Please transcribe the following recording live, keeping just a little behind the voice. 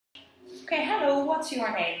Okay, hello, what's your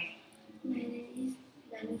name? My name is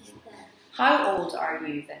Vanessa. How old are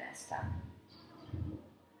you, Vanessa?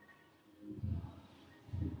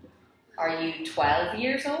 Are you 12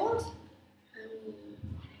 years old?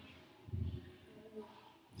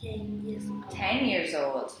 I'm 10 years old. 10 years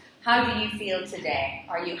old. How do you feel today?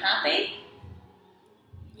 Are you happy?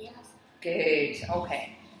 Yes. Good,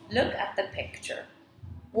 okay. Look at the picture.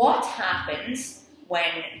 What happens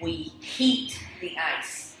when we heat the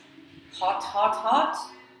ice? Hot, hot,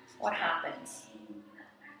 hot. What happens?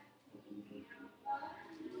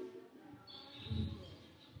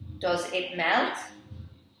 Does it melt?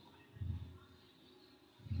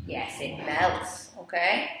 Yes, it melts,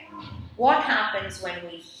 okay? What happens when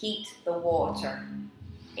we heat the water?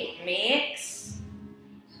 It makes...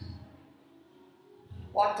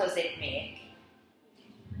 What does it make?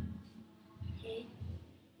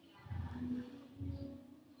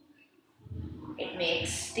 It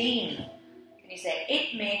makes steam. Can you say,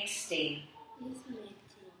 it makes steam?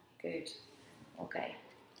 Good. Okay.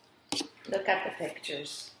 Look at the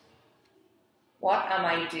pictures. What am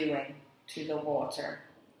I doing to the water?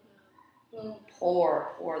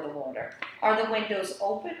 Pour the water. Are the windows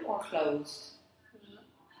open or closed?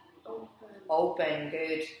 Open. Open,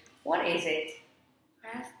 good. What is it?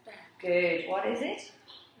 Pasta. Good. What is it?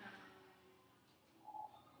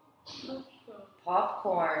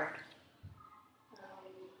 Popcorn.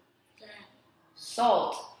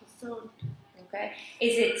 Salt. Salt. Okay.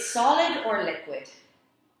 Is it solid or liquid?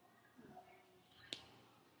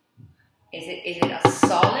 Is it a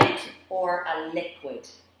solid or a liquid?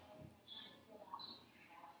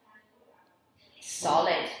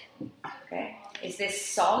 Solid. Okay. Is this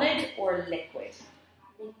solid or liquid?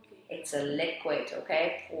 Liquid. It's a liquid,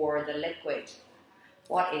 okay? Pour the liquid.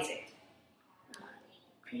 What is it?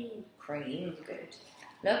 Cream. Cream, good.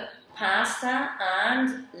 Look, pasta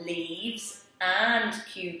and leaves and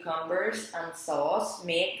cucumbers and sauce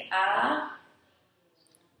make a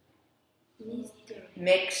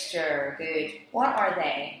mixture, good. What are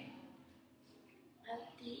they?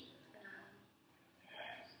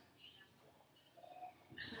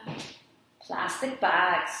 Plastic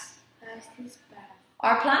bags.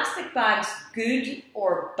 Are plastic bags good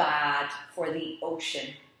or bad for the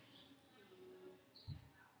ocean?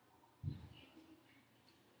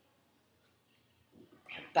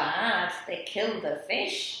 They're bad. They kill the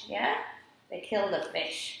fish, yeah? They kill the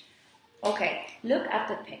fish. Okay, look at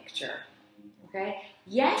the picture. Okay,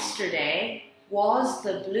 yesterday was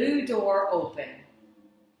the blue door open?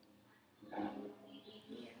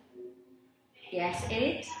 Yes,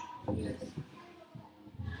 it? Yes.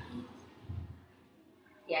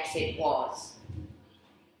 Yes, it was.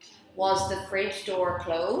 Was the fridge door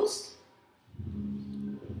closed?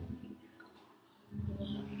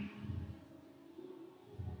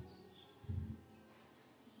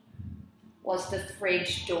 Was the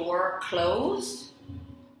fridge door closed?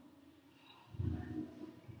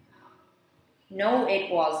 No, it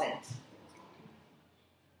wasn't.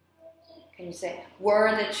 Can you say,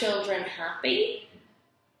 were the children happy?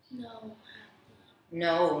 No.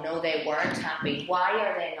 No, they weren't happy. Why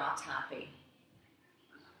are they not happy?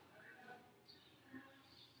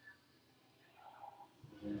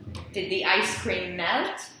 Did the ice cream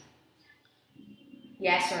melt?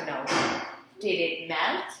 Yes or no? Did it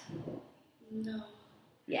melt? No.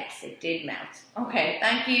 Yes, it did melt. Okay,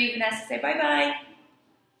 thank you, Vanessa. Say bye-bye.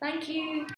 Thank you.